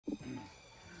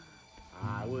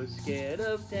was scared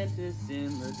of dentists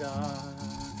in the dark.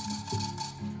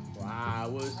 I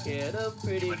was scared of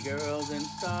pretty girls and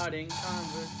starting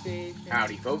conversations.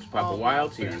 Howdy folks,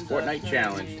 PapaWilds here in FORTNITE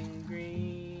Challenge.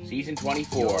 Season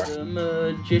 24. The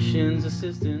magician's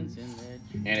assistants in their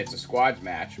And it's a squads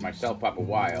match, myself,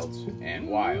 PapaWilds, and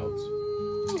Wilds.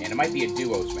 And it might be a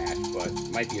duos match, but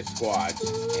it might be a squads,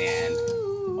 and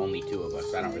only two of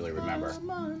us. I don't really remember.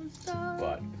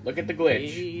 But look at the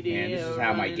glitch, and this is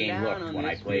how my game looked when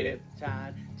I played it.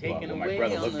 But when my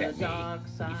brother looked at me,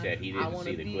 he said he didn't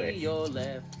see the glitch,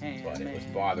 but it was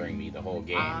bothering me the whole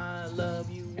game.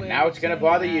 And now it's going to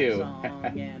bother you.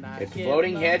 It's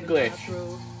floating head glitch.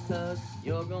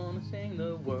 You're gonna sing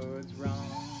the words wrong.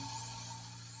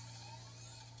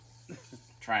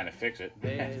 Trying to fix it.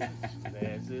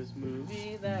 There's this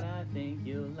movie that I think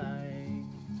you'll like.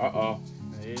 Uh-oh.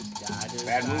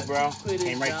 Bad move, bro.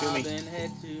 Came right to me.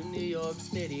 Head to New York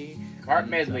City. Cart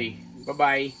medley.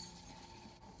 Bye-bye.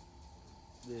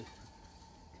 You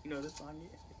know this song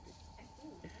yet?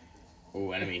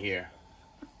 Ooh, enemy here.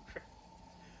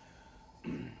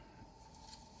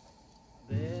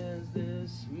 There's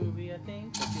this movie I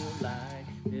think that you'll like.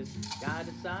 This guy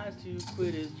decides to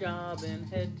quit his job and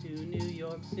head to New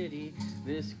York City.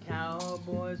 This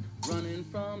cowboy's running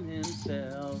from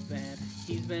himself and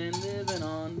he's been living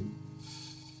on...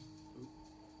 The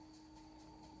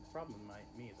problem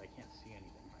with me is I can't see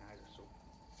anything. My eyes are so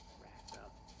racked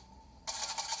up.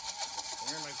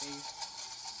 Staring at my face.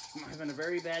 I'm having a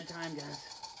very bad time, guys.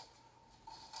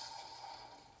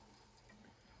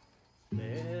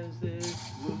 There's this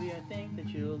movie I think that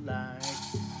you'll like.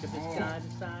 If this guy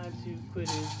decides to quit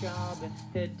his job and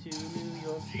head to New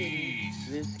York City.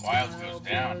 This Wilds goes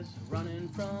down. Running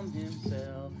from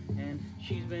himself and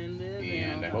she's been living.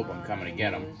 And I hope I'm coming to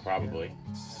get him, probably.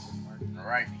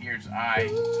 Alright, here's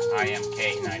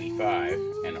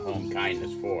IMK95 and Home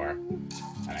Kindness 4.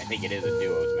 And I think it is a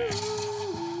duos match.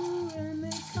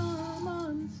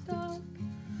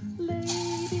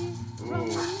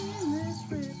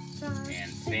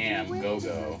 Sam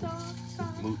Go-Go,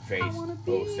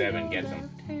 Mootface 07 gets him.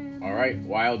 Alright,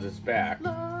 Wilds is back.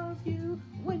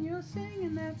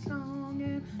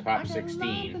 Top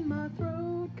 16.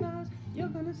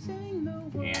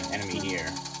 And enemy here.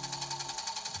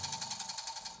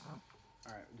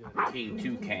 King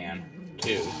Toucan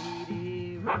 2.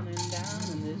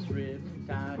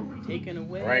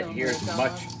 Alright, here's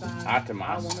Much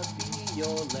Atamas.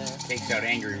 Takes out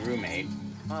Angry Roommate.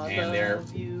 And their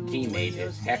teammate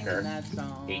is Hecker,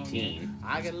 18.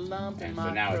 And so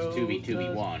now it's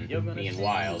 2v2v1, me and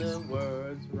Wilds.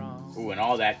 Ooh, and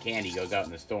all that candy goes out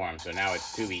in the storm, so now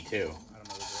it's 2v2.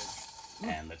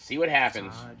 And let's see what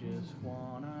happens.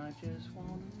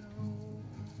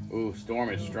 Ooh, storm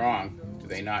is strong. Do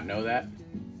they not know that?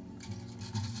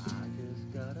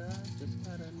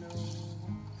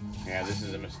 Yeah, this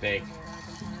is a mistake.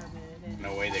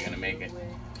 No way they're gonna make it.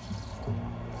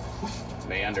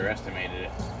 They underestimated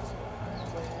it.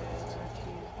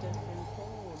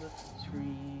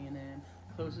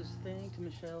 Closest thing to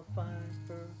Michelle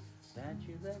Pfeiffer that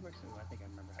you've ever seen. I think I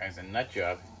remember. Guy's a nut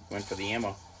job. Went for the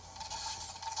ammo.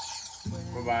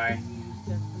 Bye-bye.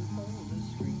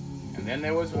 And then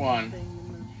there was one.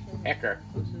 Hecker.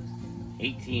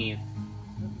 18.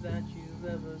 That you've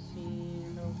ever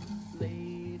seen. Oh,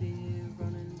 lady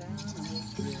running down on the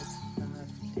strip side,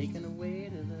 taken away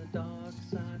to the dark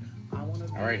side.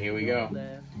 Alright, here we go.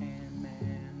 Left-hand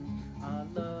man, I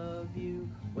love you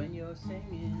when you're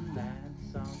singing that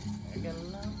song. I got a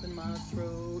lump in my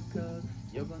throat 'cause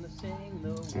you're gonna sing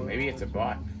the words. Maybe it's a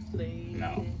bot.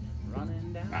 No.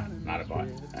 Not a bot.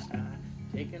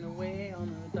 Taken away on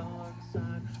the dark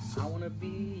side. I wanna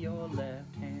be your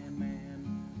left-hand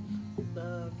man.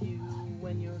 Love you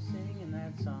when you're singing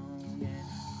that song. And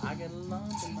I got a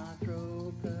lump in my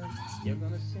throat 'cause you're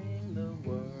gonna sing the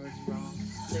words wrong.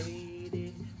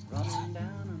 Lady, running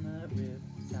down on the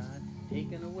riptide,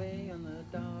 taken away on the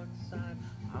dark side.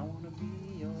 I wanna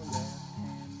be your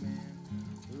left-hand man.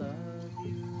 Love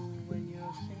you when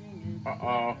you're singing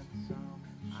that song.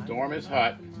 Storm is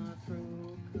hot.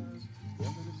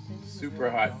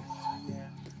 Super hot. Yeah,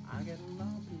 I got a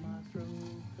lump in my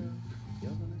throat 'cause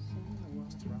you're gonna sing the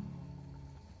words wrong.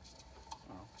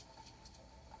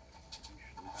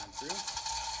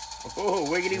 Oh,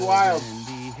 Wiggity Wild.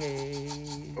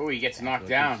 Oh, he gets knocked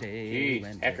down. Jeez,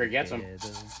 Hecker gets him.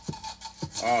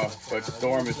 Oh, but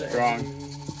Storm is strong.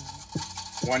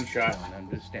 One shot.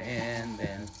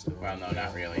 Well, no,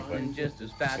 not really, but if the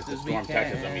Storm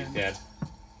touches him, he's dead.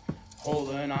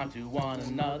 Holding on to one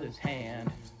another's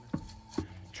hand.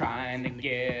 trying to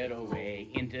get away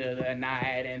into the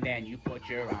night, and then you put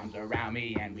your arms around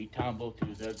me and we tumble to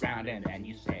the ground, and then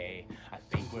you say, I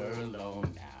think we're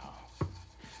alone now.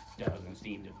 Doesn't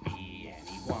seem to be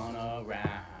anyone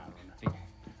around.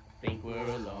 I think we're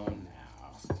alone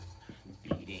now.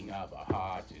 Beating of our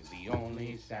hearts is the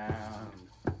only sound.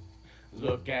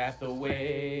 Look at the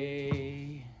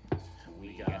way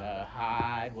we gotta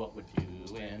hide what we're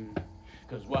doing,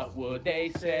 'cause what would they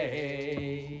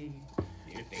say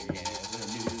if they never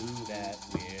knew that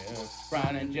we're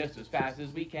running just as fast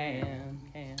as we can,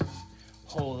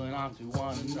 holding on to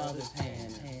one another's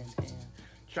hand,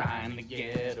 trying to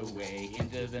get away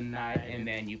into the night, and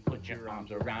then you put your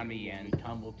arms around me and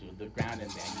tumble to the ground, and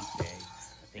then you say,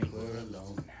 I think we're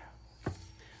alone now.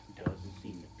 Doesn't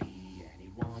seem to be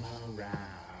anyone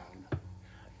around. I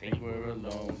think we're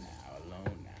alone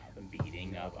now. The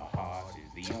beating of our heart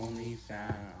is the only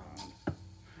sound.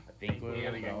 I think we're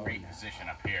alone now. Great position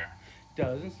up here.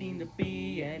 Doesn't seem to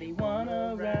be anyone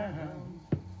around.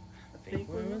 I think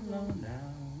we're alone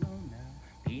now.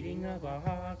 Beating of our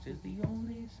hearts is the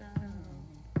only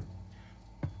sound.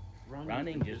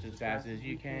 Running just as fast as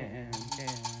you can,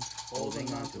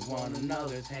 holding on to one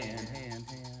another's hand,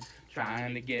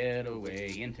 trying to get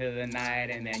away into the night,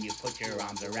 and then you put your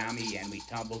arms around me and we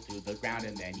tumble to the ground,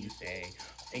 and then you say,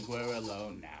 I think we're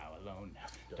alone now.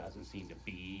 Doesn't seem to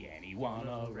be anyone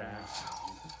around.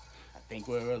 I think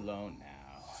we're alone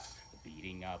now. The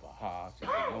beating of our hearts is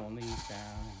the only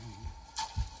sound.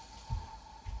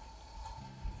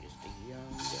 Just a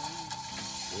young gun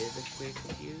with a quick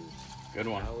fuse. Good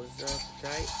one. I was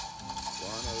uptight,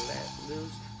 wanna let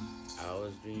loose. I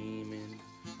was dreaming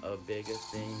of bigger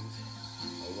things.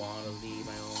 I wanna leave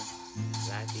my own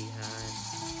life behind.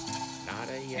 Not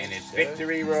a yes, and it's sir.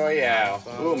 Victory Royale.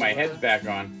 Ooh, my head's back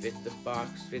on. Fit the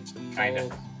box, fit the mold.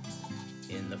 Kinda.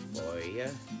 In the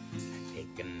foyer,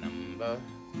 take a number.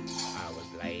 I was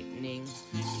lightning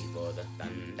before the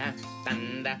thunder,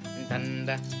 thunder,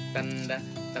 thunder, thunder,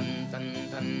 thunder,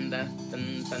 thunder,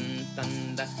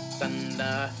 thunder,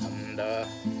 thunder, thunder,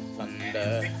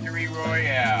 thunder. Victory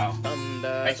Royale.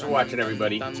 Thunder. Thanks for watching,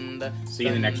 everybody. See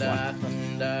you in the next one.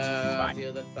 Bye.